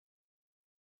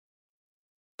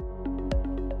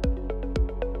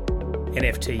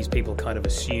NFTs, people kind of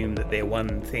assume that they're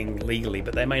one thing legally,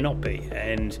 but they may not be.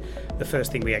 And the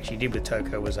first thing we actually did with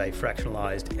Toko was a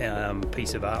fractionalized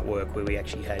piece of artwork where we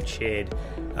actually had shared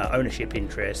ownership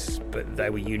interests, but they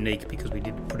were unique because we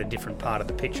did put a different part of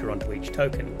the picture onto each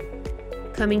token.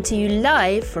 Coming to you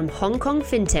live from Hong Kong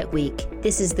FinTech Week,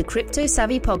 this is the Crypto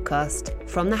Savvy podcast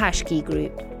from the Hashkey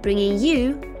Group, bringing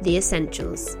you the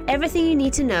essentials. Everything you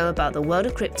need to know about the world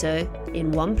of crypto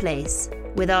in one place,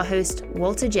 with our host,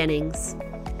 Walter Jennings.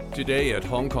 Today at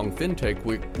Hong Kong FinTech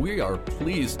Week, we are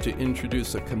pleased to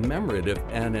introduce a commemorative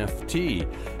NFT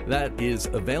that is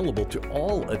available to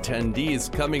all attendees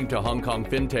coming to Hong Kong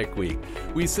FinTech Week.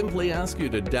 We simply ask you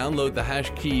to download the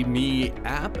HashKey.me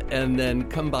app and then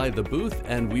come by the booth,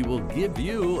 and we will give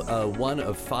you one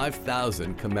of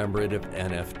 5,000 commemorative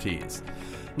NFTs.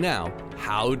 Now,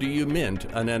 how do you mint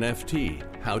an NFT?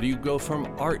 How do you go from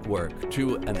artwork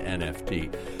to an NFT?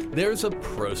 There's a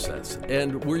process,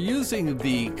 and we're using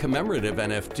the commemorative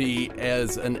NFT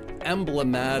as an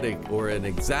emblematic or an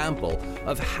example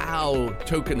of how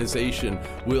tokenization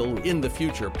will, in the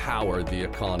future, power the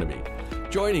economy.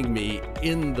 Joining me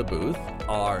in the booth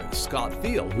are Scott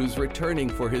Thiel, who's returning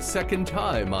for his second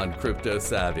time on Crypto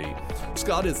Savvy.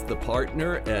 Scott is the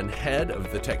partner and head of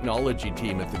the technology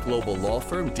team at the global law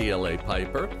firm DLA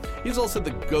Piper. He's also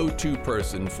the go-to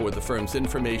person for the firm's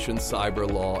information,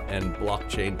 cyber law, and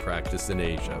blockchain practice in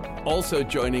Asia. Also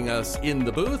joining us in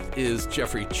the booth is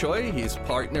Jeffrey Choi. He's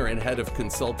partner and head of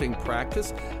consulting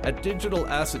practice at digital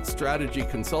asset strategy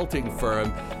consulting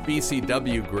firm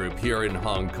BCW Group here in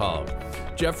Hong Kong.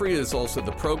 Jeffrey is also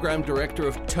the program director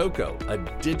of Toko, a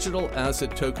digital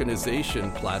asset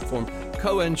tokenization platform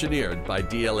co-engineered by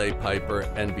DLA Piper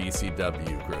and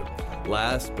BCW Group.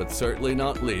 Last but certainly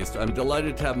not least, I'm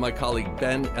delighted to have my colleague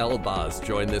Ben Elbaz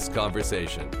join this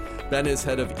conversation. Ben is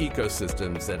head of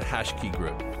ecosystems at Hashkey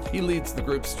Group. He leads the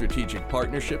group's strategic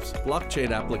partnerships,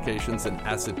 blockchain applications, and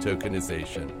asset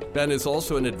tokenization. Ben is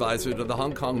also an advisor to the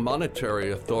Hong Kong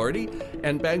Monetary Authority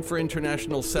and Bank for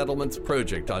International Settlements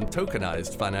project on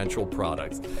tokenized financial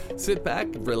products. Sit back,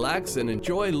 relax, and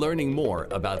enjoy learning more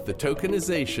about the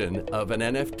tokenization of an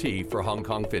NFT for Hong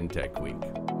Kong FinTech Week.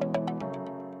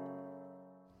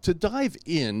 To dive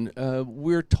in,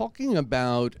 we're talking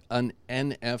about an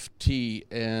NFT,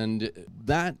 and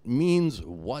that means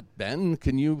what, Ben?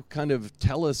 Can you kind of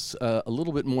tell us a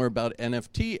little bit more about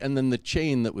NFT and then the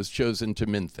chain that was chosen to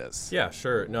mint this? Yeah,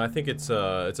 sure. No, I think it's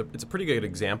a pretty good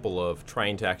example of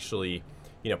trying to actually,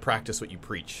 practice what you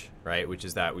preach, right? Which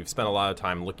is that we've spent a lot of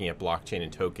time looking at blockchain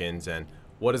and tokens and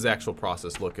what does the actual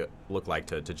process look like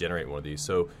to generate one of these.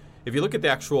 So if you look at the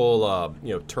actual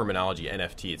terminology,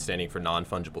 NFT, it's standing for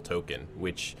non-fungible token,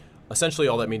 which essentially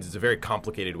all that means is a very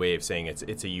complicated way of saying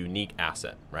it's a unique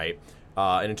asset, right?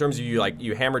 And in terms of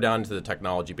you hammer down into the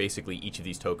technology, basically each of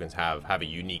these tokens have a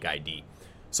unique ID.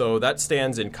 So that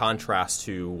stands in contrast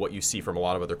to what you see from a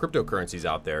lot of other cryptocurrencies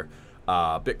out there.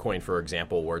 Bitcoin, for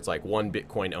example, where it's like one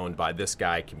Bitcoin owned by this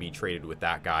guy can be traded with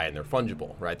that guy and they're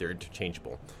fungible, right? They're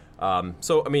interchangeable.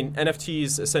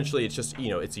 NFTs, essentially, it's just,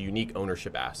 it's a unique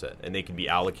ownership asset, and they can be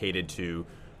allocated to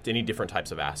any different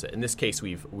types of asset. In this case,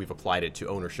 we've applied it to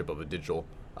ownership of a digital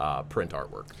print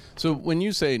artwork. So when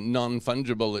you say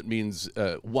non-fungible, it means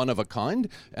one of a kind,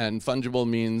 and fungible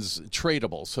means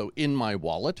tradable. So in my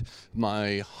wallet,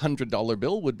 my $100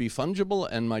 bill would be fungible,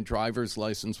 and my driver's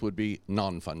license would be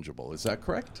non-fungible. Is that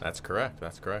correct? That's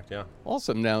correct, yeah.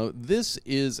 Awesome. Now, this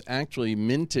is actually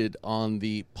minted on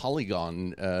the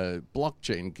Polygon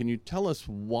blockchain. Can you tell us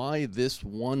why this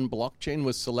one blockchain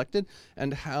was selected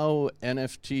and how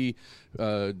NFT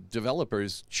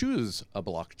developers choose a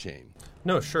blockchain?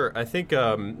 No, sure. I think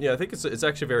it's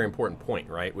actually a very important point,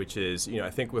 right? Which is, I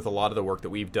think with a lot of the work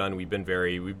that we've done, we've been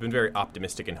very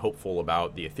optimistic and hopeful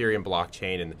about the Ethereum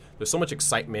blockchain, and there's so much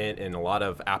excitement and a lot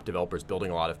of app developers building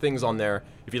a lot of things on there.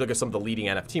 If you look at some of the leading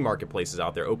NFT marketplaces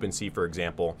out there, OpenSea, for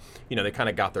example, they kind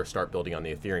of got their start building on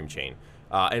the Ethereum chain.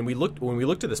 And when we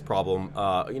looked at this problem,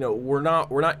 we're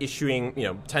not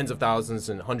issuing tens of thousands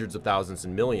and hundreds of thousands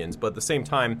and millions, but at the same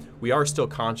time, we are still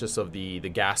conscious of the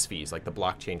gas fees, like the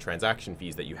blockchain transaction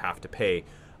fees that you have to pay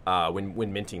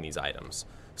when minting these items.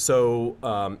 So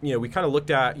we kind of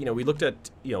looked at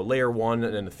layer one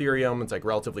and Ethereum. It's like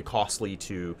relatively costly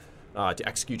to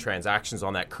execute transactions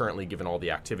on that currently, given all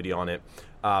the activity on it.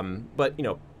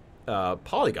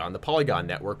 Polygon, the Polygon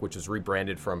network, which is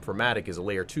rebranded from Matic, is a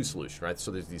layer 2 solution, right?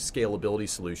 So there's these scalability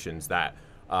solutions that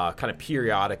kind of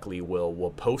periodically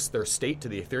will post their state to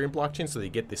the Ethereum blockchain, so they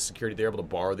get the security. They're able to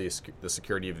borrow the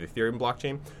security of the Ethereum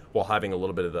blockchain while having a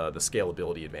little bit of the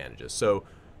scalability advantages. So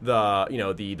the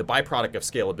byproduct of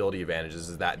scalability advantages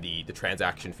is that the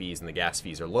transaction fees and the gas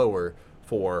fees are lower,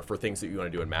 for things that you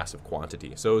want to do in massive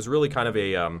quantity. So it was really kind of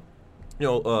a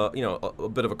a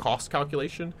bit of a cost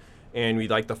calculation, and we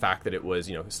like the fact that it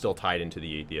was still tied into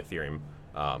the Ethereum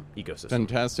ecosystem.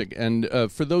 Fantastic. And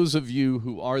for those of you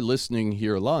who are listening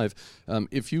here live,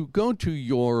 if you go to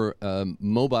your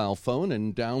mobile phone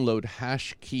and download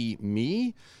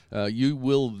HashKey.me, you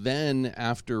will then,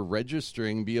 after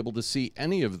registering, be able to see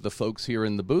any of the folks here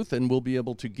in the booth, and we'll be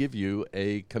able to give you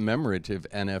a commemorative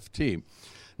NFT.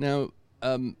 Now,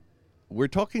 we're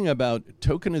talking about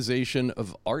tokenization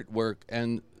of artwork,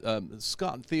 and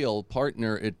Scott Thiel,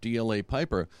 partner at DLA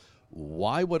Piper,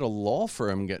 why would a law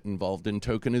firm get involved in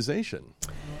tokenization?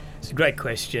 It's a great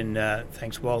question.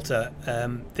 Thanks, Walter.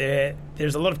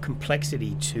 There's a lot of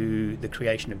complexity to the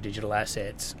creation of digital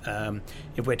assets.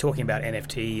 If we're talking about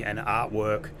NFT and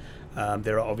artwork,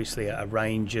 there are obviously a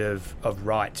range of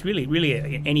rights.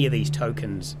 Really, any of these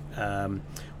tokens,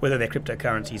 whether they're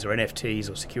cryptocurrencies or NFTs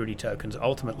or security tokens,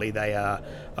 ultimately they are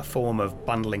a form of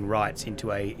bundling rights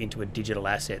into a digital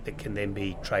asset that can then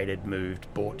be traded,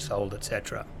 moved, bought, sold,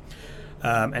 etc.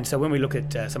 And so when we look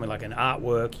at something like an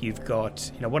artwork, you've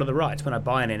got, what are the rights? When I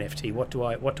buy an NFT, what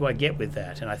do I get with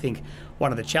that? And I think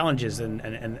one of the challenges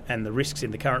and the risks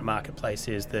in the current marketplace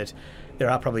is that there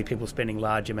are probably people spending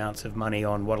large amounts of money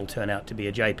on what will turn out to be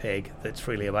a JPEG that's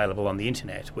freely available on the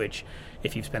internet, which,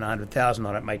 if you've spent $100,000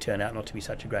 on it, may turn out not to be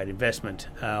such a great investment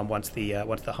once the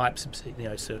hype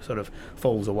sort of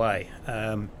falls away.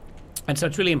 And so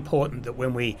it's really important that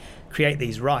when we create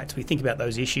these rights, we think about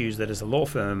those issues that as a law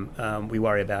firm we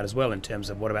worry about as well, in terms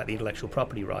of what about the intellectual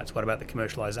property rights, what about the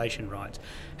commercialization rights,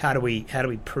 how do we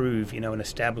prove and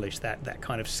establish that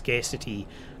kind of scarcity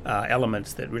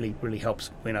elements that really helps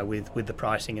with the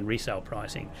pricing and resale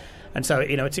pricing. And so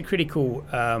it's a critical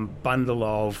bundle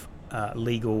of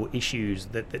legal issues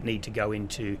that need to go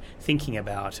into thinking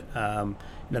about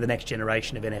the next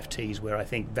generation of NFTs, where I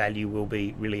think value will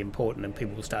be really important and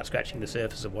people will start scratching the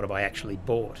surface of what have I actually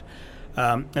bought.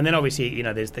 And then obviously,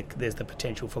 there's the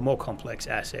potential for more complex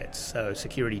assets. So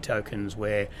security tokens,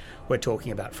 where we're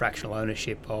talking about fractional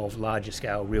ownership of larger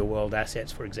scale real world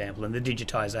assets, for example, and the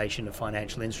digitization of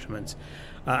financial instruments.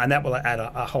 And that will add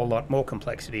a whole lot more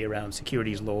complexity around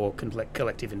securities law,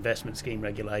 collective investment scheme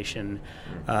regulation.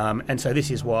 And so this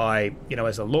is why,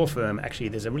 as a law firm, actually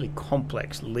there's a really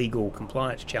complex legal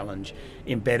compliance challenge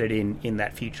embedded in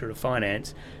that future of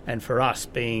finance. And for us,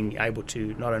 being able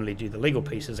to not only do the legal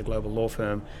piece as a global law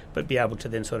firm, but be able to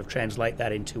then sort of translate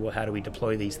that into, well, how do we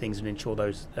deploy these things and ensure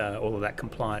those all of that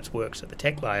compliance works at the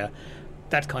tech layer.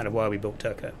 That's kind of why we built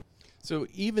Toko. So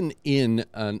even in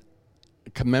an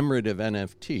commemorative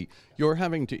NFT, you're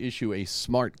having to issue a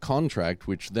smart contract,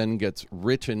 which then gets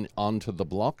written onto the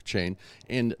blockchain,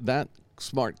 and that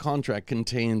smart contract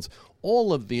contains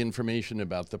all of the information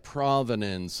about the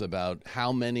provenance, about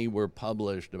how many were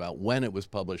published, about when it was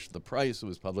published, the price it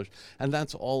was published, and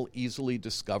that's all easily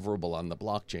discoverable on the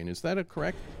blockchain. Is that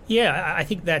correct? Yeah, I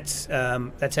think that's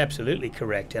absolutely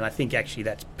correct, and I think actually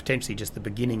that's potentially just the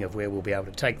beginning of where we'll be able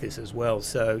to take this as well.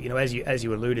 So, as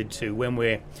you alluded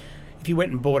to, if you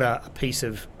went and bought a piece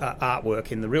of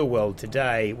artwork in the real world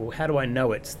today, well, how do I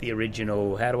know it's the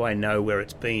original? How do I know where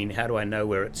it's been? How do I know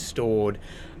where it's stored?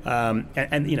 And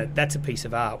that's a piece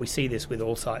of art. We see this with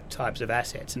all types of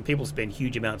assets, and people spend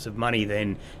huge amounts of money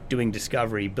then doing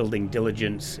discovery, building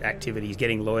diligence activities,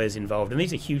 getting lawyers involved, and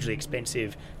these are hugely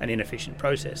expensive and inefficient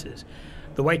processes.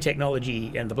 The way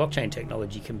technology and the blockchain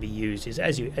technology can be used is,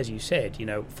 as you said,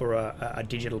 for a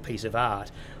digital piece of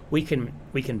art, we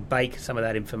can bake some of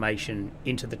that information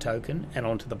into the token and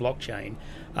onto the blockchain.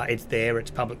 It's there,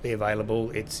 it's publicly available,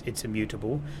 it's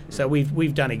immutable. So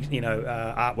we've done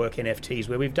artwork NFTs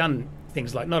where we've done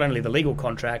things like not only the legal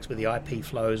contracts with the IP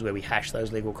flows, where we hash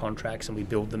those legal contracts and we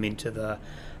build them into the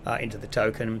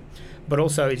token, but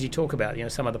also, as you talk about,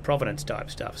 some of the provenance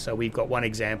type stuff. So we've got one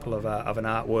example of an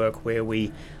artwork where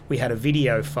we had a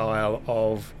video file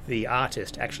of the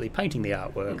artist actually painting the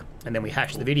artwork, and then we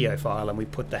hashed the video file and we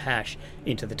put the hash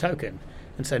into the token.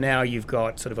 And so now you've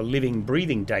got sort of a living,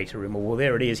 breathing data room. Well,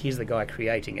 there it is. Here's the guy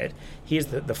creating it. Here's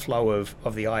the flow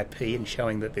of the IP and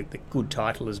showing that the good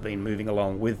title has been moving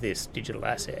along with this digital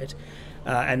asset.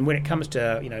 And when it comes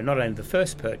to not only the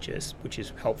first purchase, which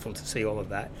is helpful to see all of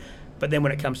that, but then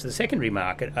when it comes to the secondary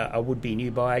market, a would-be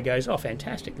new buyer goes, oh,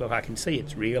 fantastic, look, I can see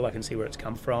it's real, I can see where it's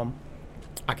come from,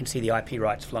 I can see the IP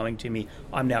rights flowing to me,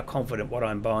 I'm now confident what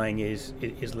I'm buying is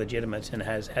legitimate and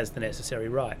has the necessary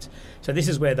rights. So this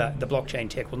is where the blockchain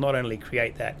tech will not only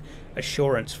create that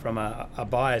assurance from a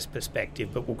buyer's perspective,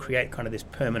 but will create kind of this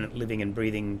permanent living and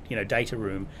breathing data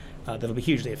room that'll be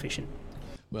hugely efficient.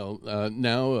 Well,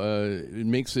 now it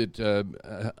makes it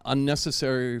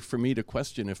unnecessary for me to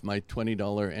question if my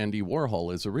 $20 Andy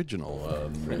Warhol is original.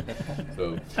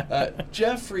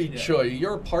 Jeffrey Choi,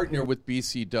 you're a partner with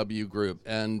BCW Group,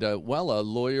 and while a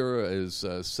lawyer is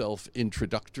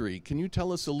self-introductory, can you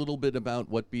tell us a little bit about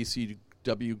what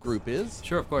BCW Group is?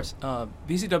 Sure, of course.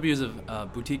 BCW is a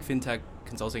boutique fintech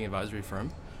consulting advisory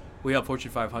firm. We help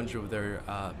Fortune 500 with their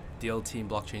DLT and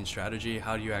blockchain strategy.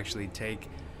 How do you actually take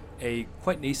a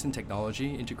quite nascent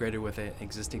technology integrated with an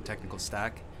existing technical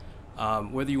stack?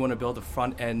 Whether you want to build a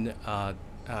front-end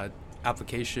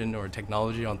application or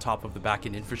technology on top of the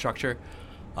back-end infrastructure.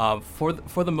 For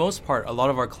the most part, a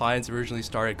lot of our clients originally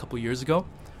started a couple years ago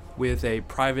with a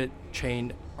private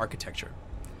chain architecture.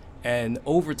 And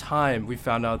over time, we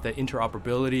found out that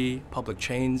interoperability, public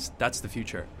chains, that's the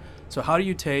future. So how do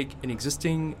you take an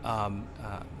existing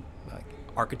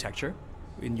architecture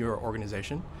in your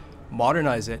organization,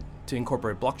 modernize it to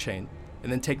incorporate blockchain,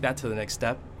 and then take that to the next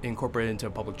step, incorporate it into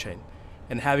a public chain,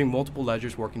 and having multiple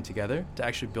ledgers working together to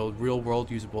actually build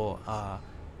real-world usable,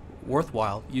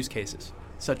 worthwhile use cases,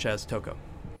 such as Toko.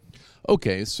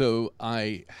 Okay, so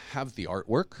I have the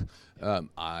artwork,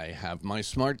 I have my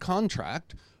smart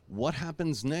contract. What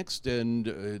happens next?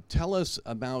 And tell us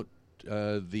about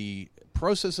the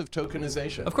process of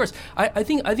tokenization. Of course, I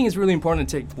think it's really important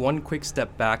to take one quick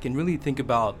step back and really think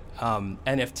about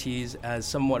NFTs as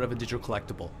somewhat of a digital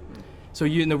collectible. So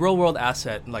you, in the real world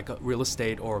asset, like a real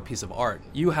estate or a piece of art,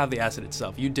 you have the asset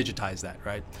itself. You digitize that,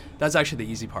 right? That's actually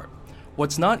the easy part.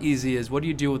 What's not easy is what do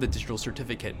you do with a digital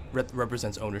certificate that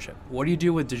represents ownership? What do you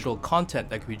do with digital content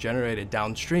that can be generated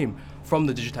downstream from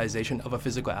the digitization of a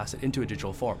physical asset into a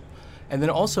digital form? And then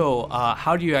also,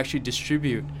 how do you actually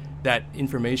distribute that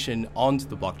information onto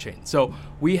the blockchain? So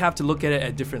we have to look at it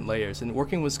at different layers. And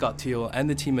working with Scott Teal and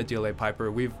the team at DLA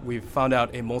Piper, we've found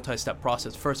out a multi-step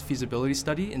process. First, feasibility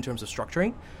study in terms of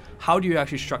structuring. How do you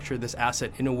actually structure this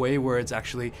asset in a way where it's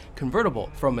actually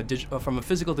convertible from a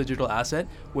physical to digital asset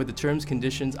with the terms,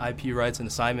 conditions, IP rights, and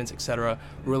assignments, etc.,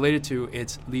 related to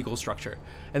its legal structure?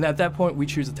 And at that point, we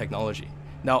choose the technology.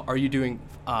 Now, are you doing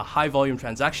high volume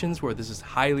transactions where this is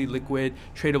highly liquid,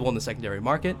 tradable in the secondary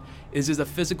market? Is this a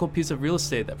physical piece of real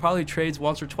estate that probably trades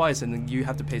once or twice and then you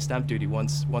have to pay stamp duty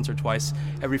once or twice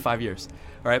every 5 years?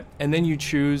 All right, and then you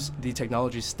choose the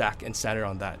technology stack and standard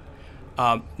on that.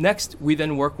 Next, we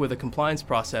then work with a compliance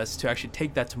process to actually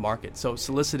take that to market. So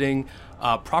soliciting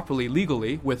properly,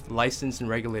 legally, with licensed and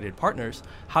regulated partners,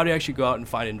 how do you actually go out and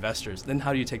find investors? Then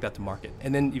how do you take that to market?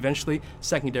 And then eventually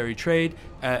secondary trade,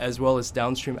 as well as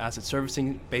downstream asset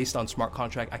servicing based on smart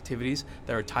contract activities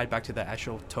that are tied back to the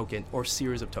actual token or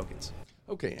series of tokens.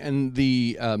 Okay, and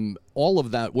the all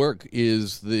of that work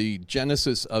is the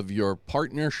genesis of your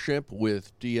partnership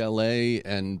with DLA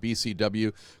and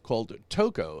BCW called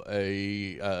Toko.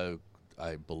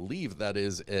 I believe that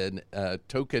is a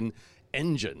token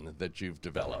engine that you've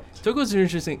developed. Toko is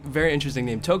an very interesting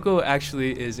name. Toko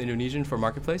actually is Indonesian for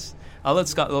marketplace. I'll let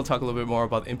Scott talk a little bit more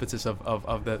about the impetus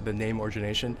of the name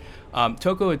origination.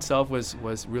 Toko itself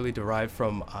was really derived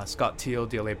from Scott Teal,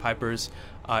 DLA Piper's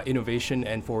innovation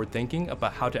and forward thinking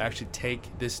about how to actually take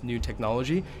this new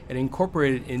technology and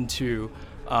incorporate it into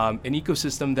an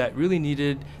ecosystem that really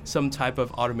needed some type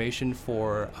of automation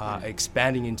for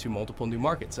expanding into multiple new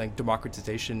markets, like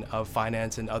democratization of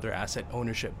finance and other asset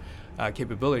ownership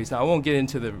capabilities. Now, I won't get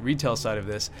into the retail side of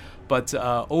this, but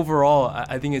overall,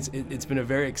 I think it's been a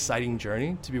very exciting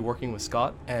journey to be working with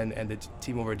Scott and the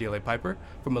team over at DLA Piper.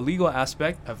 From a legal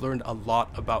aspect, I've learned a lot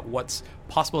about what's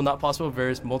possible, not possible,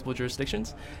 various multiple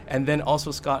jurisdictions. And then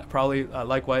also Scott, probably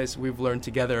likewise, we've learned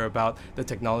together about the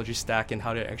technology stack and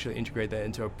how to actually integrate that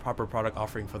into a proper product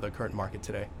offering for the current market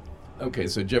today. Okay,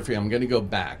 so Jeffrey, I'm going to go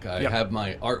back. I have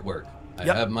my artwork. I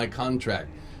have my contract.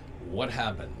 What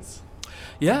happens?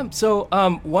 Yeah, so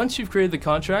once you've created the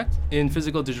contract in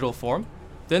physical digital form,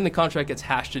 then the contract gets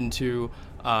hashed into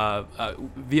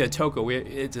via Toko.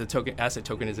 It's a asset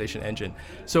tokenization engine.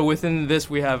 So within this,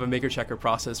 we have a maker checker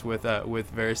process with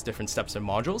various different steps and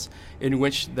modules in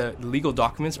which the legal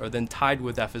documents are then tied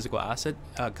with that physical asset,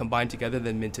 combined together,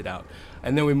 then minted out.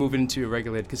 And then we move into a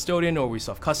regulated custodian, or we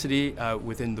self-custody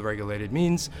within the regulated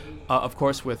means. Of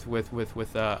course, with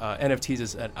NFTs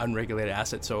is an unregulated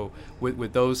asset. So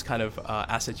with those kind of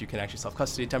assets, you can actually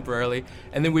self-custody temporarily.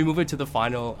 And then we move it to the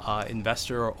final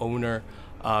investor or owner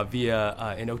via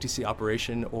an OTC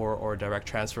operation or direct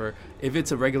transfer. If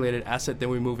it's a regulated asset, then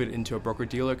we move it into a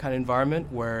broker-dealer kind of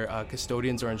environment where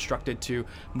custodians are instructed to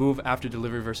move after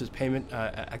delivery versus payment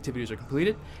activities are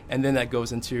completed, and then that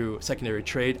goes into secondary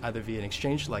trade, either via an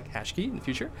exchange like Hashkey in the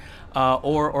future,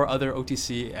 or other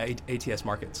OTC ATS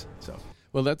markets. So.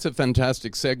 Well, that's a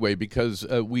fantastic segue because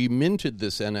we minted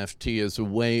this NFT as a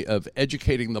way of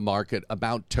educating the market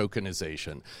about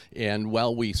tokenization. And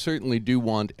while we certainly do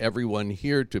want everyone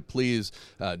here to please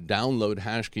download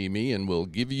HashKey.me, and we'll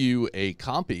give you a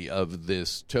copy of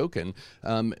this token,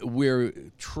 we're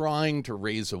trying to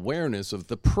raise awareness of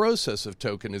the process of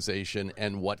tokenization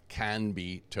and what can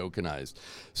be tokenized.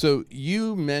 So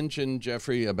you mentioned,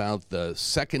 Jeffrey, about the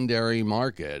secondary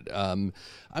market.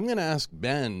 I'm going to ask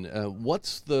Ben,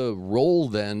 what's the role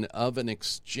then of an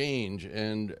exchange?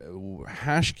 And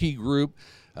HashKey Group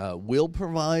will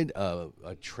provide a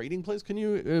trading place. Can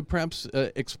you perhaps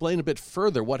explain a bit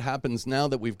further what happens now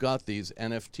that we've got these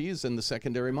NFTs in the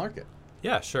secondary market?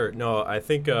 Yeah, sure. No, I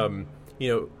think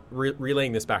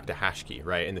relaying this back to HashKey,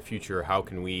 right? In the future, how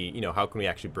can we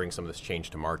actually bring some of this change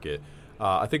to market?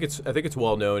 I think it's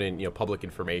well known in public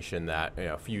information that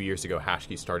a few years ago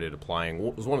HashKey started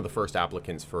applying. Was one of the first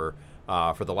applicants for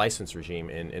the license regime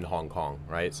in Hong Kong,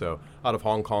 right? So out of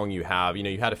Hong Kong, you had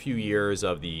a few years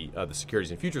of the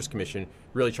Securities and Futures Commission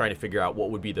really trying to figure out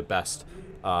what would be the best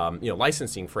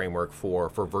licensing framework for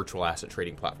virtual asset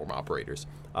trading platform operators,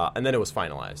 and then it was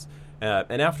finalized.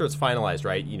 And after it's finalized,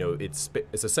 right, it's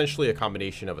essentially a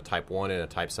combination of a Type 1 and a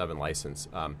Type 7 license.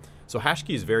 So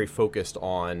HashKey is very focused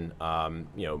on,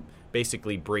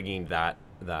 basically bringing that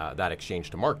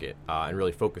exchange to market and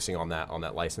really focusing on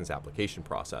that license application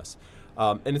process.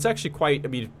 And it's actually quite,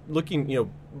 looking,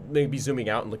 maybe zooming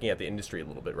out and looking at the industry a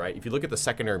little bit, right? If you look at the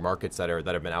secondary markets that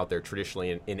have been out there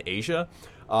traditionally in Asia,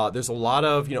 there's a lot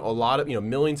of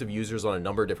millions of users on a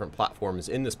number of different platforms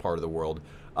in this part of the world.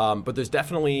 But there's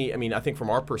definitely, I think from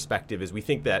our perspective is we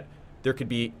think that there could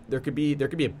be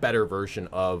a better version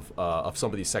of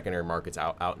some of these secondary markets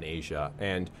out in Asia.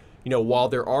 And while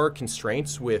there are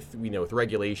constraints with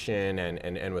regulation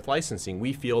and with licensing,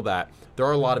 we feel that there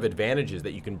are a lot of advantages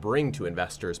that you can bring to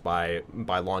investors by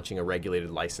launching a regulated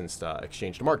licensed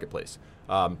exchange to marketplace.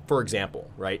 For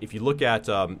example, right, if you look at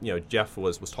Jeff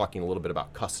was talking a little bit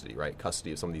about custody, right,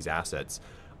 custody of some of these assets.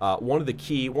 One of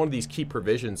these key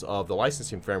provisions of the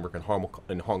licensing framework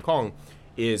in Hong Kong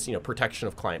is protection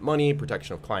of client money,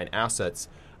 protection of client assets.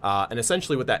 And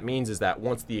essentially what that means is that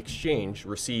once the exchange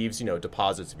receives,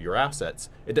 deposits of your assets,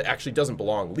 it actually doesn't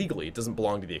belong legally. It doesn't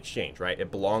belong to the exchange, right? It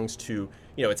belongs to,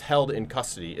 it's held in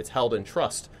custody. It's held in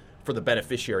trust for the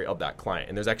beneficiary of that client.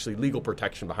 And there's actually legal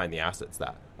protection behind the assets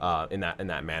in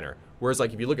that manner. Whereas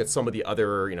like if you look at some of the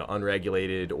other,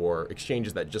 unregulated or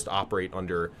exchanges that just operate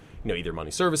under, either money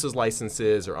services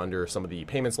licenses or under some of the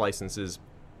payments licenses,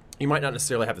 you might not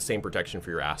necessarily have the same protection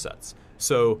for your assets.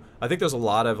 So I think there's a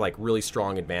lot of like really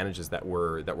strong advantages that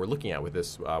we're looking at with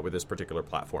this particular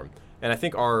platform. And I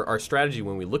think our strategy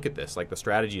when we look at this, like the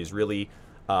strategy is really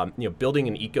building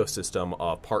an ecosystem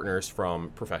of partners from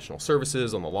professional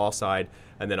services on the law side,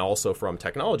 and then also from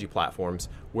technology platforms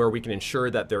where we can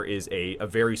ensure that there is a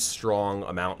very strong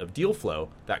amount of deal flow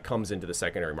that comes into the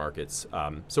secondary markets.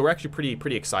 So we're actually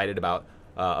pretty excited about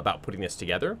putting this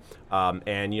together.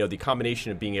 And the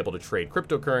combination of being able to trade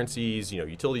cryptocurrencies,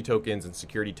 utility tokens and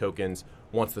security tokens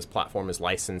once this platform is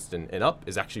licensed and up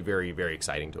is actually very, very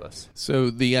exciting to us. So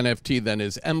the NFT then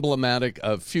is emblematic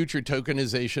of future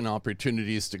tokenization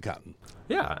opportunities to come.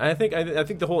 Yeah, I think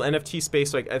the whole NFT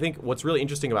space, like I think what's really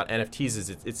interesting about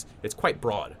NFTs is it's quite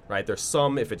broad, right? There's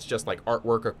some, if it's just like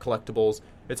artwork or collectibles,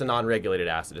 it's a non-regulated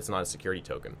asset, it's not a security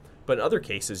token. But in other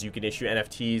cases, you can issue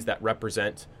NFTs that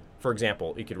represent, for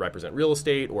example, it could represent real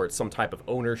estate or it's some type of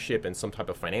ownership and some type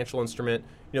of financial instrument.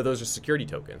 those are security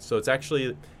tokens. So it's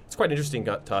quite interesting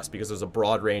to us because there's a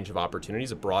broad range of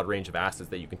opportunities, a broad range of assets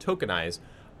that you can tokenize.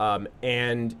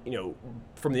 And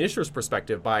from the issuer's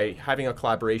perspective, by having a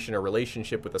collaboration or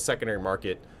relationship with a secondary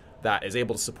market that is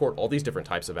able to support all these different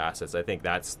types of assets, I think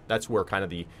that's where kind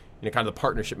of the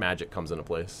partnership magic comes into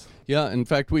place. Yeah, in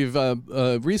fact, we've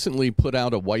recently put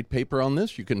out a white paper on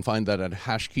this. You can find that at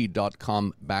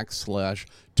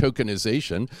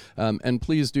hashkey.com/tokenization. And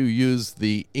please do use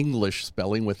the English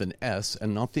spelling with an S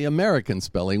and not the American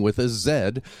spelling with a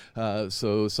Z.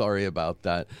 So sorry about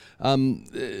that.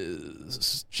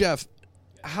 Jeff,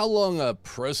 how long a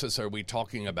process are we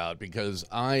talking about? Because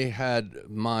I had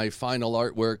my final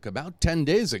artwork about 10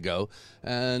 days ago,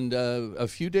 and a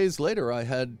few days later I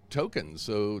had tokens.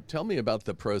 So tell me about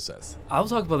the process. I'll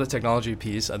talk about the technology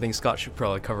piece. I think Scott should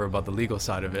probably cover about the legal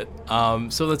side of it.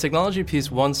 So the technology piece,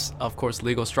 once, of course,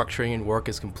 legal structuring and work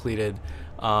is completed,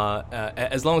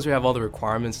 as long as we have all the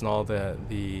requirements and all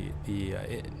the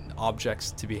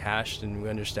objects to be hashed, and we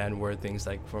understand where things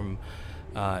like from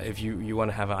if you want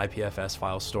to have an IPFS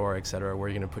file store, et cetera, where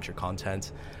you're going to put your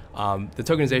content. The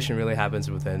tokenization really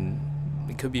happens within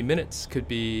It could be minutes, could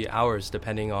be hours,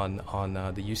 depending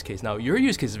on the use case. Now, your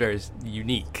use case is very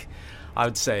unique, I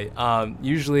would say.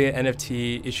 Usually an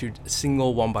NFT issued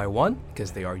single one by one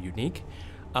because they are unique.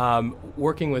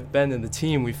 Working with Ben and the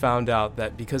team, we found out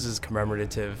that because it's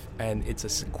commemorative and it's a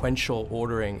sequential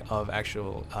ordering of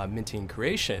actual minting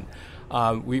creation,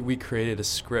 we created a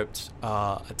script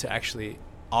to actually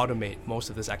automate most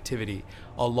of this activity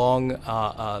along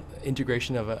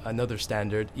integration of another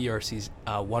standard, ERC's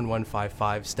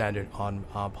 1155 standard on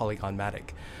Polygon Matic.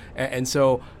 And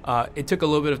so it took a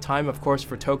little bit of time, of course,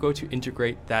 for Toko to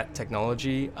integrate that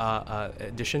technology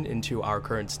addition into our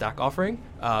current stack offering.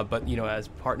 But as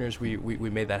partners, we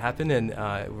made that happen, and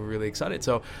we're really excited.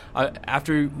 So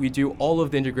after we do all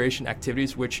of the integration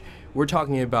activities, which we're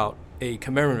talking about a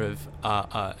commemorative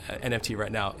NFT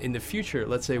right now. In the future,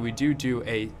 let's say we do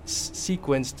a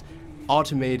sequenced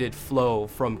automated flow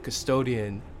from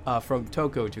custodian, from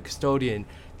Toko to custodian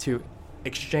to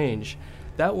exchange.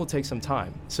 That will take some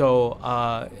time. So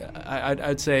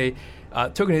I'd say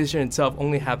tokenization itself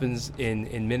only happens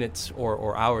in minutes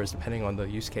or hours, depending on the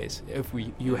use case, if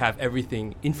you have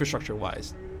everything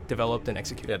infrastructure-wise developed and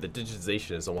executed. Yeah, the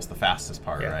digitization is almost the fastest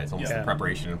part, right? It's almost the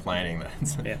preparation and planning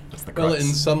that's the crux. Well, in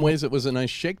some ways, it was a nice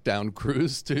shakedown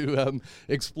cruise to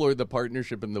explore the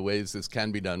partnership and the ways this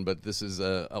can be done. But this is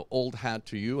an old hat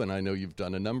to you, and I know you've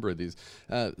done a number of these.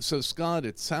 So, Scott,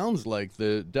 it sounds like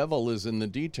the devil is in the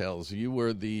details. You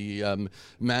were the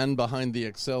man behind the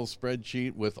Excel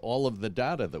spreadsheet with all of the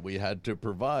data that we had to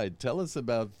provide. Tell us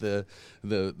about the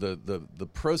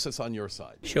process on your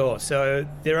side. Sure. So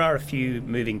there are a few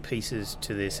moving pieces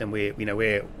to this, and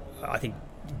I think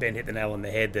Ben hit the nail on the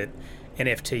head that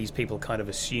NFTs, people kind of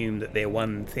assume that they're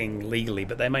one thing legally,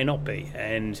 but they may not be.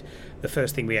 And the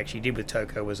first thing we actually did with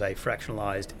Toko was a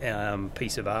fractionalized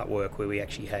piece of artwork where we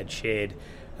actually had shared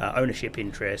ownership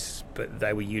interests, but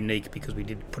they were unique because we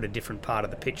did put a different part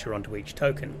of the picture onto each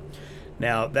token.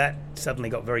 Now, that suddenly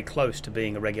got very close to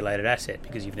being a regulated asset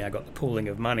because you've now got the pooling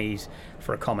of monies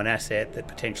for a common asset that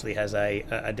potentially has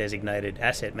a designated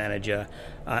asset manager,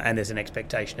 and there's an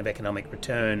expectation of economic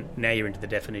return. Now you're into the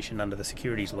definition under the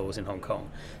securities laws in Hong Kong.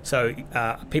 So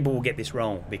people will get this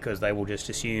wrong because they will just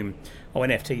assume,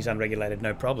 NFT is unregulated,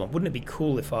 no problem. Wouldn't it be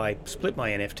cool if I split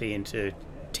my NFT into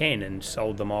 10 and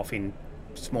sold them off in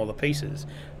smaller pieces?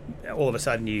 All of a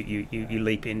sudden you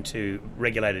leap into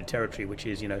regulated territory, which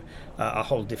is a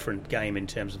whole different game in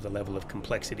terms of the level of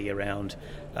complexity around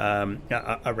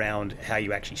how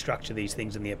you actually structure these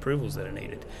things and the approvals that are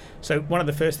needed. So one of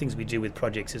the first things we do with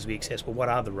projects is we assess, what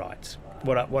are the rights?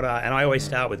 What are and I always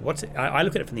start with I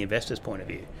look at it from the investor's point of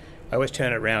view. I always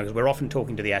turn it around because we're often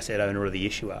talking to the asset owner or the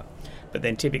issuer. But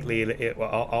then typically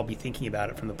I'll be thinking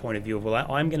about it from the point of view of,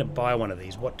 I'm going to buy one of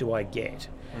these. What do I get?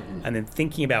 Mm-hmm. And then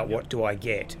thinking about what do I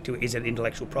get? Is it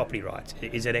intellectual property rights?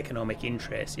 Is it economic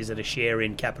interest? Is it a share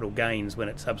in capital gains when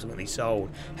it's subsequently sold?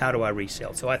 How do I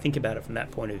resell? So I think about it from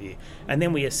that point of view. And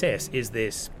then we assess, is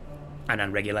this an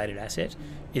unregulated asset?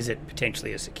 Is it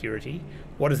potentially a security?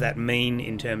 What does that mean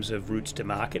in terms of routes to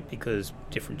market? Because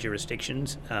different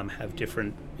jurisdictions have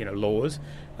different laws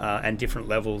and different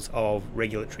levels of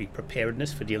regulatory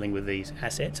preparedness for dealing with these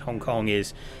assets. Hong Kong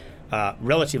is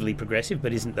relatively progressive,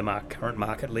 but isn't the current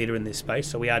market leader in this space.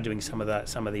 So we are doing some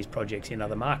of these projects in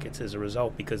other markets as a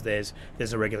result, because there's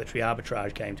a regulatory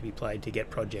arbitrage game to be played to get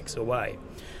projects away.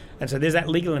 And so there's that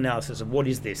legal analysis of what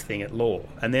is this thing at law,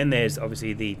 and then there's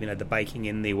obviously the baking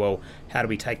in how do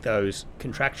we take those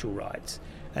contractual rights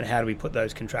and how do we put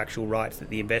those contractual rights that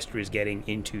the investor is getting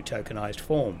into tokenized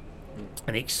form.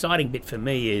 And the exciting bit for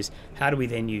me is how do we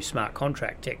then use smart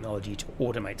contract technology to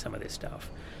automate some of this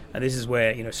stuff. And this is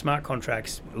where, smart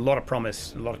contracts, a lot of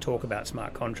promise, a lot of talk about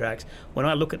smart contracts. When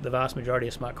I look at the vast majority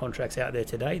of smart contracts out there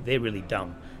today, they're really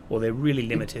dumb, or they're really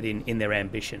limited in their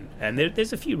ambition. And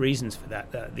there's a few reasons for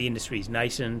that. The industry is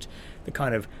nascent. The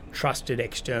kind of trusted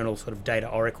external sort of data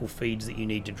oracle feeds that you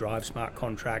need to drive smart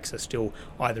contracts are still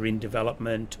either in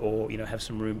development or, have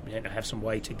some room, have some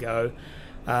way to go.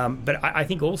 But I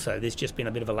think also there's just been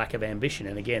a bit of a lack of ambition.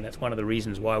 And again, that's one of the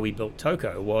reasons why we built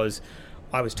Toko was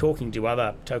I was talking to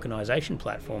other tokenization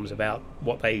platforms about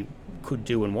what they could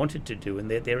do and wanted to do, and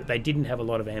they didn't have a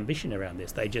lot of ambition around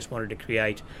this. They just wanted to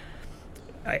create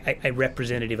a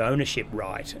representative ownership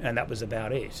right, and that was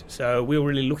about it. So we were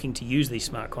really looking to use these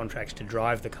smart contracts to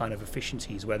drive the kind of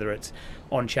efficiencies, whether it's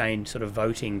on-chain sort of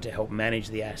voting to help manage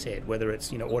the asset, whether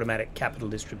it's automatic capital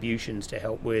distributions to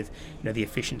help with the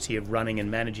efficiency of running and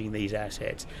managing these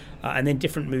assets, and then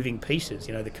different moving pieces.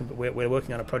 We're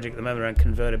working on a project at the moment around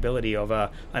convertibility of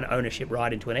an ownership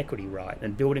right into an equity right,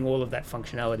 and building all of that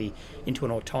functionality into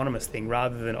an autonomous thing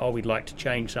rather than we'd like to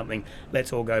change something,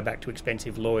 let's all go back to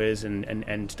expensive lawyers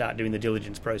and start doing the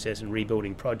diligence process and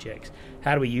rebuilding projects.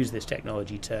 How do we use this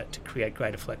technology to create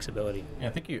greater flexibility? Yeah,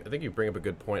 I think you bring up a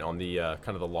good point on the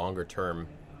kind of the longer term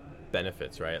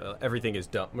benefits, right? Everything is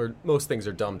dumb, or most things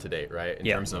are dumb to date, right? In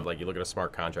terms of you look at a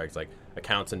smart contract, like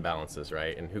accounts and balances,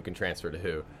 right? And who can transfer to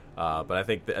who. But I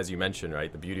think that, as you mentioned,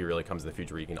 right, the beauty really comes in the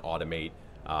future where you can automate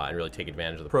and really take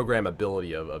advantage of the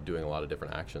programmability of doing a lot of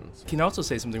different actions. Can I also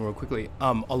say something real quickly?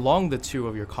 Along the two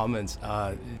of your comments,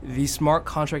 the smart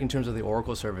contract in terms of the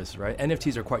Oracle service, right?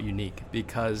 NFTs are quite unique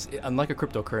because unlike a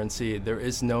cryptocurrency, there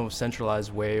is no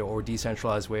centralized way or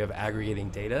decentralized way of aggregating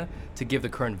data to give the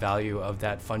current value of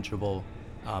that fungible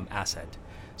asset.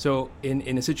 So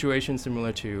in a situation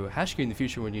similar to HashKey in the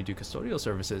future when you do custodial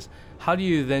services, how do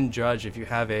you then judge if you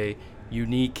have a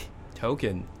unique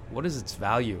token? What is its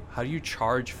value? How do you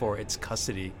charge for its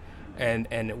custody? And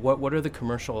what are the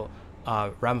commercial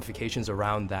ramifications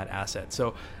around that asset?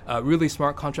 So really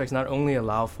smart contracts not only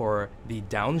allow for the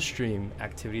downstream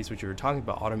activities which you were talking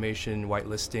about, automation,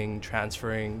 whitelisting,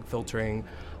 transferring, filtering,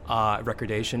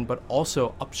 recordation, but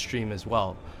also upstream as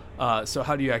well. So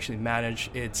how do you actually manage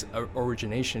its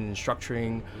origination and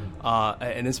structuring,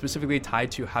 and then specifically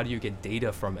tied to how do you get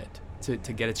data from it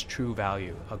to get its true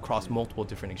value across multiple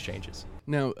different exchanges?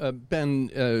 Now,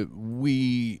 Ben,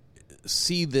 we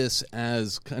see this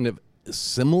as kind of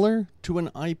similar to an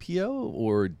IPO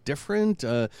or different?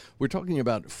 We're talking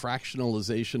about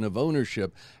fractionalization of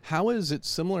ownership. How is it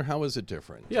similar? How is it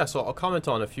different? Yeah, so I'll comment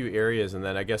on a few areas, and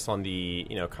then I guess on the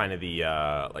kind of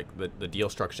the deal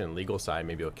structure and legal side,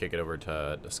 maybe I'll kick it over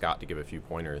to Scott to give a few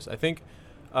pointers. I think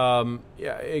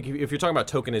if you're talking about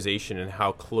tokenization and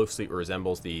how closely it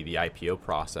resembles the IPO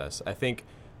process, I think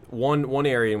one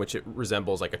area in which it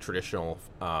resembles like a traditional,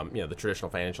 the traditional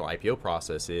financial IPO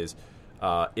process is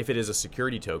if it is a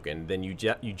security token, then you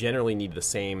generally need the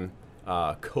same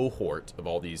cohort of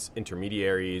all these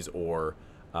intermediaries or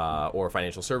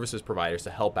financial services providers to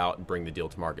help out and bring the deal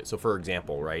to market. So, for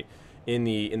example, right, in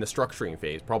the structuring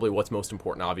phase, probably what's most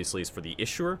important, obviously, is for the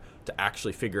issuer to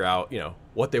actually figure out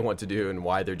what they want to do and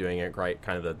why they're doing it, right?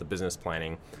 Kind of the business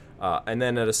planning. And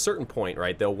then at a certain point,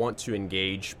 right, they'll want to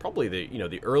engage probably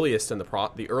the earliest in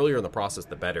the earlier in the process,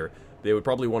 the better. They would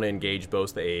probably want to engage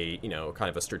both a kind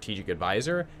of a strategic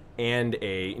advisor and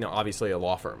obviously a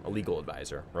law firm, a legal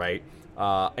advisor, right?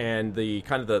 And the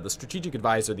kind of the strategic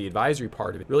advisor, the advisory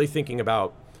part of it, really thinking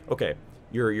about, okay,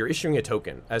 you're issuing a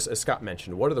token, as Scott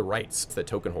mentioned. What are the rights that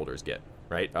token holders get,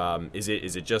 right? Is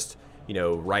it just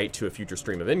right to a future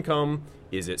stream of income?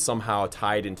 Is it somehow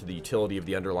tied into the utility of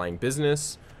the underlying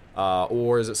business?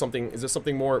 Or is it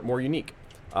something more unique?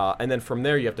 And then from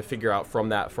there, you have to figure out from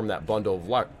that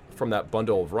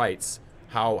bundle of rights,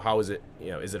 how is it?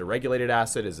 Is it a regulated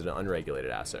asset? Is it an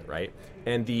unregulated asset? Right?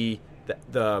 And the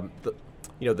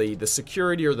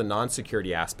security or the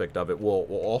non-security aspect of it will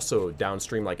also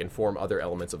downstream inform other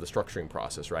elements of the structuring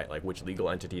process, right? Like which legal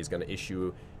entity is going to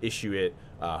issue it,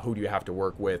 who do you have to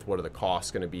work with, what are the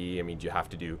costs going to be? I mean, do you have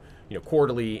to do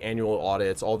quarterly, annual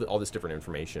audits, all this different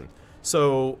information.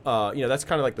 So that's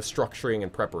kind of like the structuring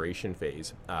and preparation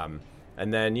phase.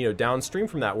 And then downstream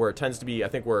from that, where it tends to be, I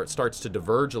think, where it starts to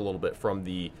diverge a little bit from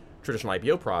the traditional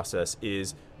IPO process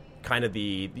is kind of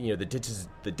the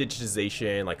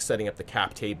digitization, like setting up the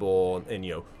cap table, and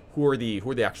who are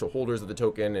the actual holders of the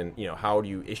token, and how do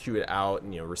you issue it out,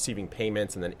 and receiving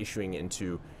payments and then issuing it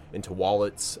into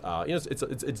wallets.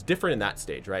 It's different in that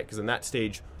stage, right? Because in that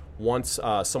stage, once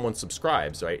someone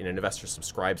subscribes, right, and an investor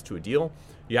subscribes to a deal,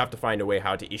 you have to find a way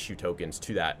how to issue tokens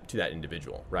to that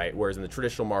individual, right? Whereas in the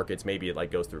traditional markets, maybe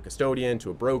it goes through a custodian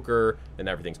to a broker, and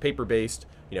everything's paper-based,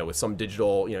 with some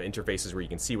digital interfaces where you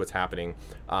can see what's happening.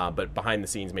 But behind the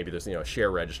scenes, maybe there's a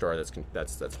share registrar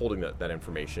that's holding that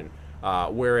information.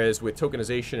 Whereas with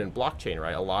tokenization and blockchain,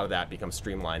 right, a lot of that becomes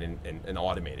streamlined and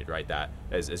automated, right? That,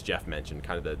 as Jeff mentioned,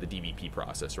 kind of the DVP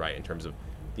process, right, in terms of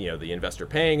the investor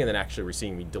paying and then actually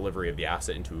receiving the delivery of the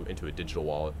asset into a digital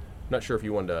wallet. I'm not sure if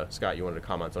Scott, you wanted to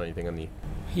comment on anything on the...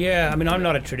 Yeah, I mean, I'm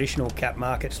not a traditional cap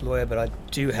markets lawyer, but I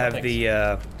do have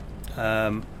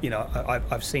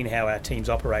I've seen how our teams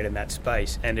operate in that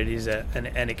space, and it is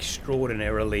an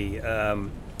extraordinarily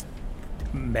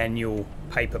manual,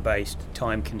 paper-based,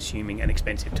 time-consuming and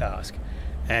expensive task.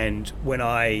 And when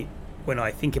I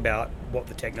think about what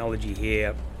the technology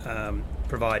here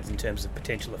provides in terms of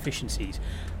potential efficiencies,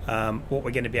 what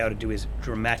we're going to be able to do is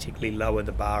dramatically lower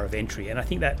the bar of entry. And I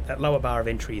think that lower bar of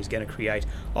entry is going to create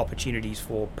opportunities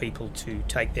for people to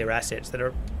take their assets that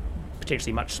are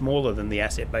potentially much smaller than the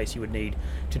asset base you would need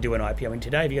to do an IPO. And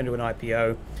today, if you're going to do an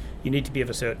IPO, you need to be of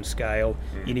a certain scale.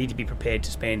 You need to be prepared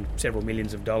to spend several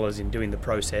millions of dollars in doing the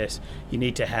process. You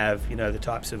need to have, the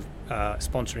types of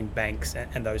sponsoring banks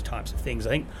and those types of things.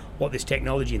 I think what this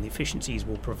technology and the efficiencies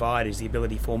will provide is the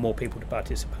ability for more people to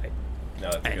participate. No,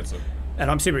 I think it's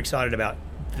and I'm super excited about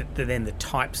the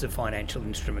types of financial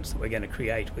instruments that we're going to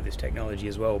create with this technology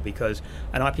as well, because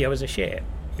an IPO is a share.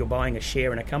 You're buying a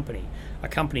share in a company. A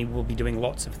company will be doing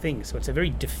lots of things, so it's a very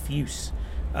diffuse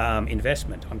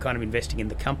investment. I'm kind of investing in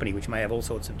the company, which may have all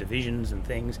sorts of divisions and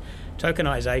things.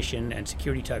 Tokenization and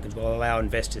security tokens will allow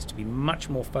investors to be much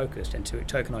more focused and to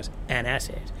tokenize an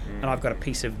asset. And I've got a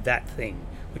piece of that thing,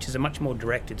 which is a much more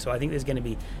directed. So I think there's going to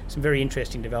be some very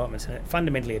interesting developments and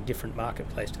fundamentally a different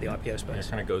marketplace to the IPO space. It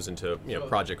kind of goes into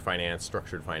project finance,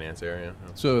 structured finance area.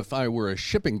 So if I were a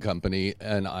shipping company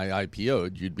and I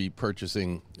IPO'd, you'd be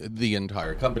purchasing the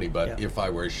entire company. But if I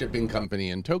were a shipping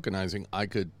company and tokenizing, I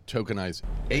could tokenize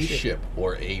a ship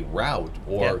or a route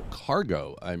or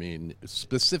cargo. I mean,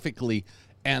 specifically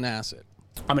an asset.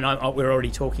 I mean, we're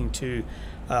already talking to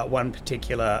one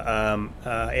particular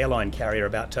airline carrier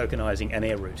about tokenizing an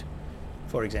air route,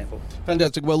 for example.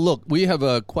 Fantastic. Well, look, we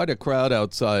have quite a crowd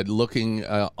outside looking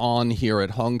on here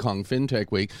at Hong Kong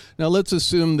FinTech Week. Now, let's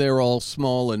assume they're all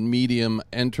small and medium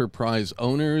enterprise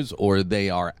owners, or they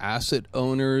are asset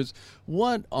owners.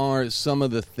 What are some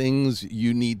of the things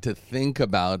you need to think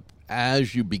about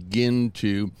as you begin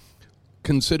to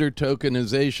consider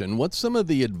tokenization? What's some of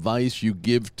the advice you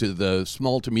give to the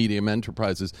small to medium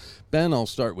enterprises? Ben, I'll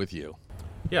start with you.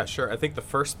 Yeah, sure. I think the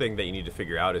first thing that you need to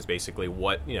figure out is basically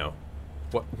what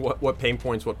pain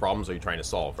points, what problems are you trying to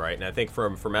solve, right? And I think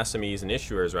from SMEs and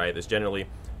issuers, right, there's generally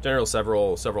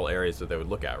several areas that they would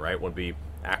look at, right? One would be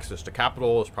access to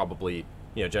capital is probably,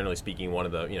 generally speaking, one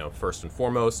of the, first and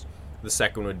foremost. The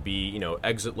second would be,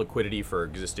 exit liquidity for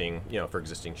existing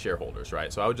shareholders,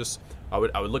 right? So I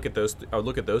would look at those. I would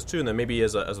look at those two, and then maybe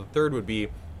as a third would be,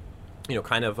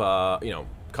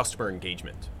 customer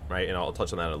engagement, right? And I'll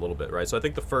touch on that in a little bit, right? So I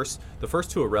think the first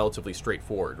two are relatively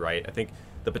straightforward, right? I think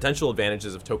the potential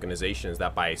advantages of tokenization is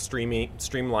that by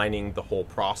streamlining the whole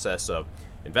process of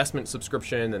investment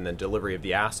subscription and then delivery of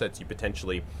the assets, you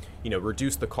potentially,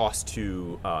 reduce the cost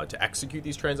to execute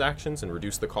these transactions and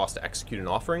reduce the cost to execute an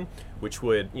offering, which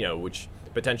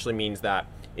potentially means that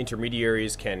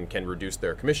intermediaries can reduce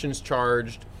their commissions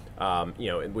charged,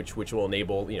 which will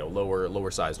enable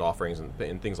lower sized offerings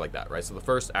and things like that, right? So the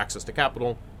first, access to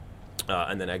capital,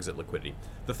 and then exit liquidity.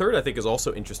 The third, I think, is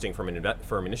also interesting from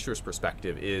an issuer's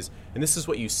perspective and this is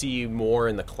what you see more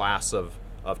in the class of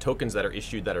tokens that are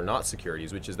issued that are not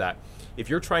securities, which is that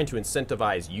if you're trying to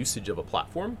incentivize usage of a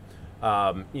platform,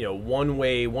 one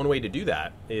way to do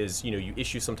that is, you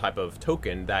issue some type of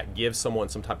token that gives someone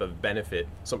some type of benefit,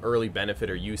 some early benefit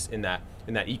or use in that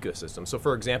ecosystem. So,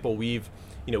 for example, we've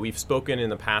spoken in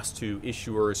the past to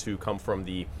issuers who come from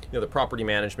the property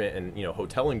management and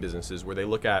hoteling businesses, where they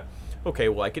look at, okay,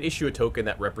 well, I could issue a token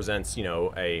that represents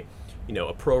a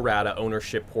pro rata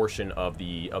ownership portion of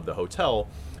the hotel.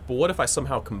 But what if I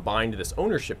somehow combined this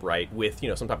ownership right with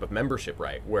some type of membership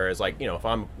right? Whereas, if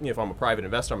I'm a private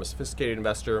investor, I'm a sophisticated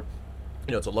investor,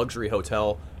 it's a luxury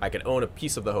hotel, I could own a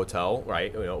piece of the hotel,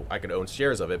 right? I could own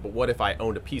shares of it. But what if I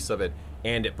owned a piece of it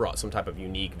and it brought some type of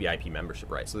unique VIP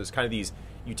membership right? So there's kind of these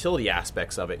utility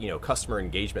aspects of it, customer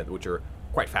engagement, which are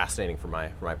quite fascinating from my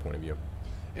point of view.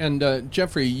 And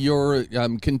Jeffrey, you're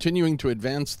continuing to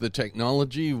advance the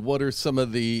technology. What are some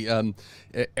of the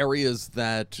areas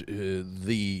that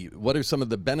what are some of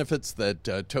the benefits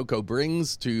that Toko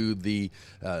brings to the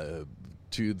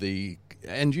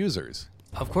end users?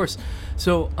 Of course.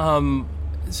 So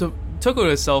Toko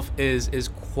itself is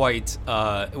quite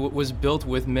was built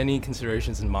with many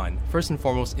considerations in mind. First and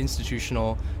foremost,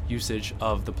 institutional usage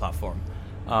of the platform.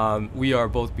 We are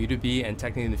both B2B and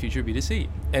technically in the future B2C.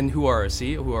 And who are our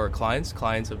C? Who are our clients?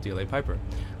 Clients of DLA Piper.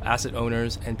 Asset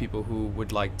owners and people who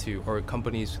would like to, or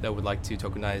companies that would like to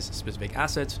tokenize specific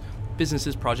assets,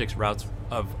 businesses, projects, routes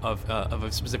of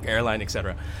a specific airline,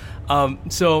 etc.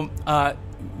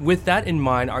 With that in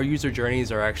mind, our user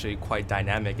journeys are actually quite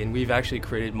dynamic, and we've actually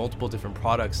created multiple different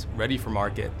products ready for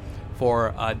market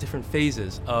for different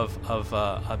phases of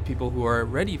people who are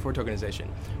ready for tokenization.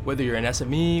 Whether you're an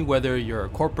SME, whether you're a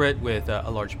corporate with a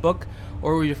large book,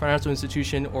 or you're a financial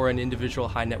institution, or an individual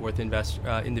high net worth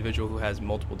individual who has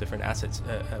multiple different assets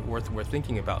worth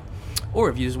thinking about, or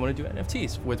if you just want to do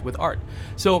NFTs with art.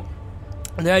 So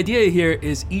the idea here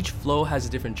is each flow has a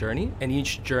different journey, and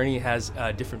each journey has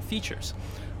different features.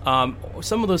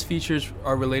 Some of those features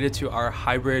are related to our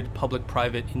hybrid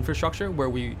public-private infrastructure, where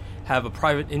we have a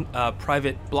private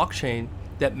blockchain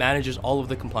that manages all of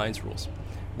the compliance rules,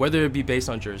 whether it be based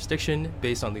on jurisdiction,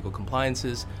 based on legal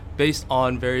compliances, based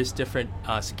on various different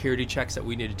security checks that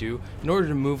we need to do in order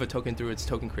to move a token through its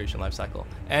token creation lifecycle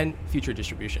and future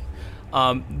distribution.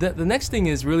 The next thing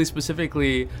is really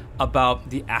specifically about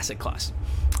the asset class.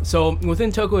 So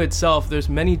within Toko itself, there's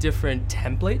many different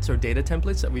templates or data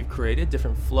templates that we've created,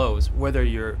 different flows, whether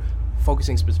you're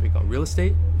focusing specifically on real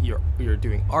estate, you're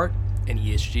doing art, an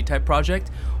ESG type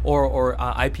project, or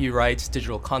IP rights,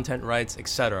 digital content rights,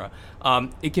 etc.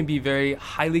 It can be very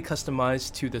highly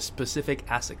customized to the specific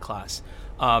asset class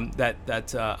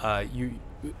that you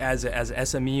as an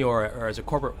SME or as a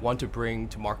corporate want to bring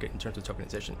to market in terms of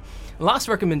tokenization. The last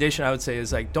recommendation I would say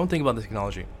is don't think about the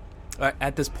technology.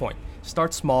 At this point,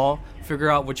 start small, figure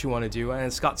out what you want to do.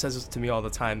 And Scott says this to me all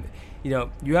the time. You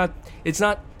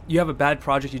have a bad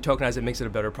project, you tokenize it, makes it a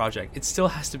better project. It still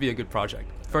has to be a good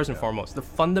project, first and foremost. The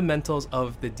fundamentals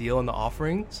of the deal and the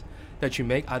offerings that you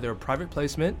make, either a private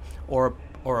placement or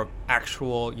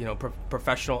actual,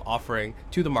 professional offering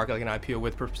to the market, like an IPO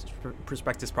with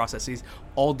prospectus processes,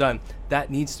 all done. That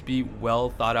needs to be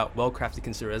well thought out, well crafted,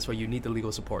 considered. That's why you need the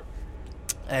legal support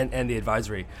and the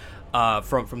advisory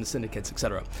from the syndicates,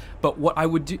 etc. But what I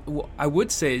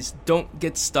would say is don't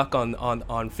get stuck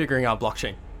on figuring out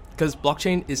blockchain. Because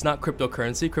blockchain is not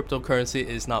cryptocurrency. Cryptocurrency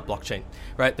is not blockchain,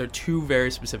 right? They're two very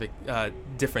specific,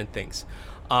 different things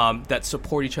that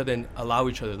support each other and allow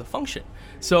each other to function.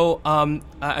 So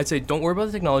I'd say don't worry about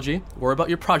the technology. Worry about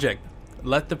your project.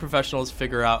 Let the professionals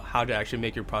figure out how to actually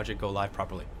make your project go live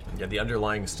properly. Yeah, the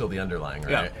underlying is still the underlying,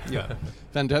 right? Yeah.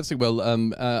 Fantastic. Well,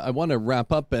 I want to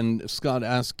wrap up and, Scott,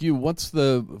 ask you, what's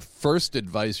the first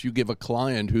advice you give a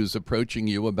client who's approaching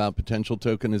you about potential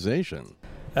tokenization?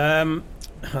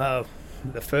 The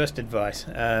first advice,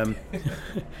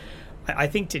 I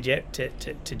think to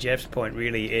Jeff's point,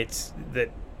 really, it's that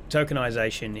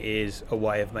tokenization is a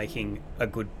way of making a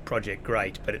good project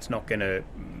great, but it's not going to,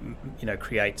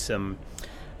 create some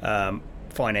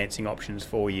financing options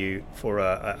for you for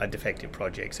a defective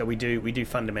project. So we do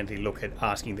fundamentally look at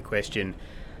asking the question.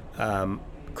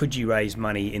 Could you raise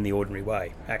money in the ordinary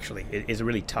way? Actually, it is a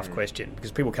really tough question,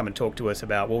 because people come and talk to us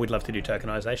about, well, we'd love to do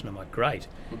tokenization. I'm like, great.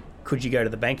 Could you go to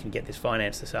the bank and get this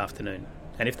financed this afternoon?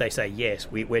 And if they say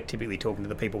yes, we're typically talking to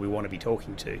the people we want to be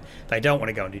talking to. They don't want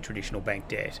to go and do traditional bank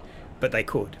debt, but they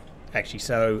could, actually.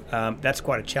 So that's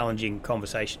quite a challenging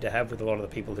conversation to have with a lot of the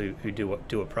people who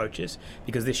do approach us,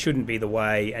 because this shouldn't be the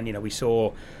way. And we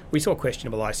saw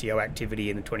questionable ICO activity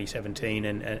in 2017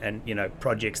 and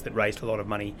projects that raised a lot of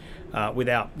money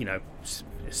without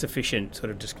sufficient sort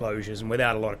of disclosures and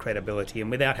without a lot of credibility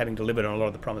and without having delivered on a lot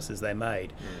of the promises they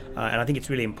made. And I think it's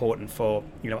really important for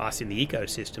us in the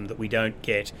ecosystem that we don't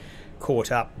get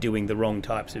caught up doing the wrong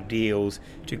types of deals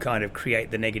to kind of create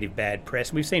the negative bad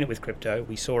press. We've seen it with crypto.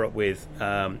 We saw it with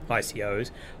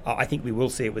ICOs. I think we will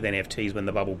see it with NFTs when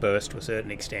the bubble bursts to a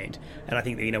certain extent. And I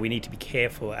think that we need to be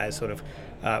careful as sort of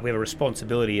we have a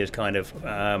responsibility as kind of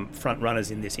front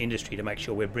runners in this industry to make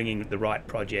sure we're bringing the right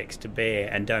projects to bear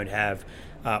and don't have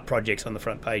projects on the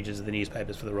front pages of the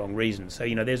newspapers for the wrong reasons. So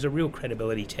there's a real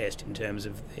credibility test in terms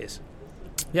of this.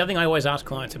 The other thing I always ask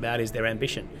clients about is their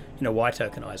ambition. Why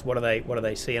tokenize? What do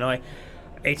they see? And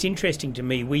it's interesting to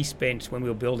me. When we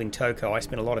were building Toko, I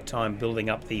spent a lot of time building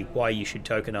up the why you should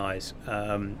tokenize.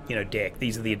 Deck.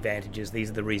 These are the advantages. These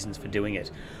are the reasons for doing it.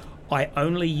 I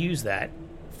only use that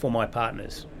for my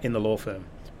partners in the law firm.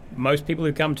 Most people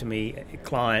who come to me,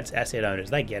 clients, asset owners,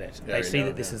 they get it. They see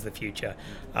that this is the future.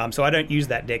 So I don't use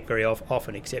that deck very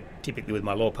often, except typically with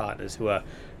my law partners who are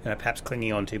perhaps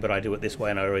clinging on to, but I do it this way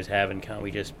and I always have, and can't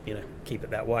we just keep it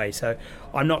that way? So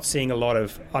I'm not seeing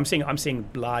I'm seeing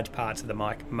large parts of the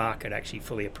market actually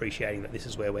fully appreciating that this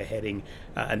is where we're heading,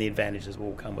 and the advantages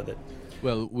will come with it.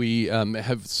 Well, we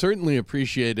have certainly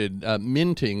appreciated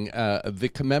minting the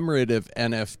commemorative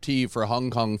NFT for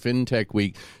Hong Kong FinTech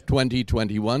Week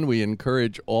 2021. We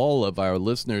encourage all of our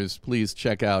listeners, please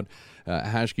check out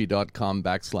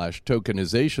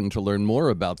hashkey.com/tokenization to learn more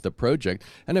about the project.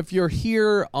 And if you're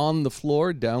here on the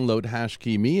floor, download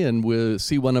HashKey Me and we'll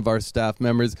see one of our staff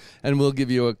members and we'll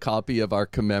give you a copy of our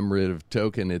commemorative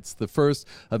token. It's the first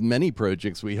of many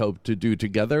projects we hope to do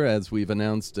together, as we've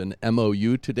announced an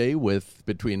MOU today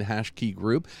between HashKey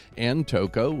Group and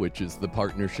Toko, which is the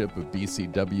partnership of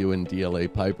BCW and DLA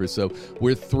Piper. So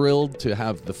we're thrilled to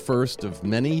have the first of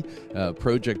many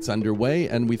projects underway,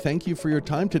 and we thank you for your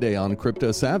time today on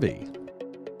Crypto Savvy.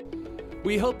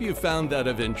 We hope you found that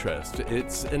of interest.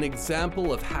 It's an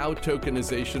example of how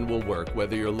tokenization will work,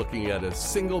 whether you're looking at a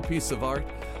single piece of art,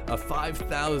 a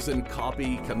 5,000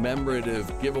 copy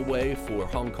commemorative giveaway for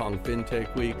Hong Kong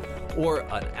FinTech Week, or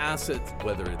an asset,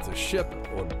 whether it's a ship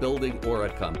or building or a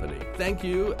company. Thank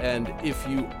you, and if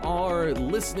you are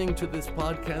listening to this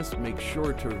podcast, make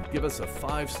sure to give us a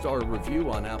 5-star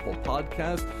review on Apple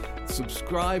Podcasts.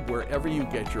 Subscribe wherever you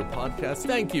get your podcasts.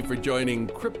 Thank you for joining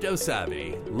Crypto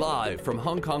Savvy, live from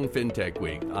Hong Kong FinTech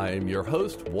Week. I am your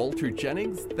host, Walter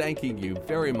Jennings, thanking you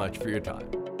very much for your time.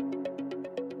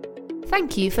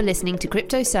 Thank you for listening to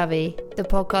Crypto Savvy, the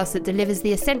podcast that delivers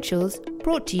the essentials,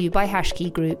 brought to you by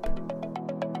HashKey Group.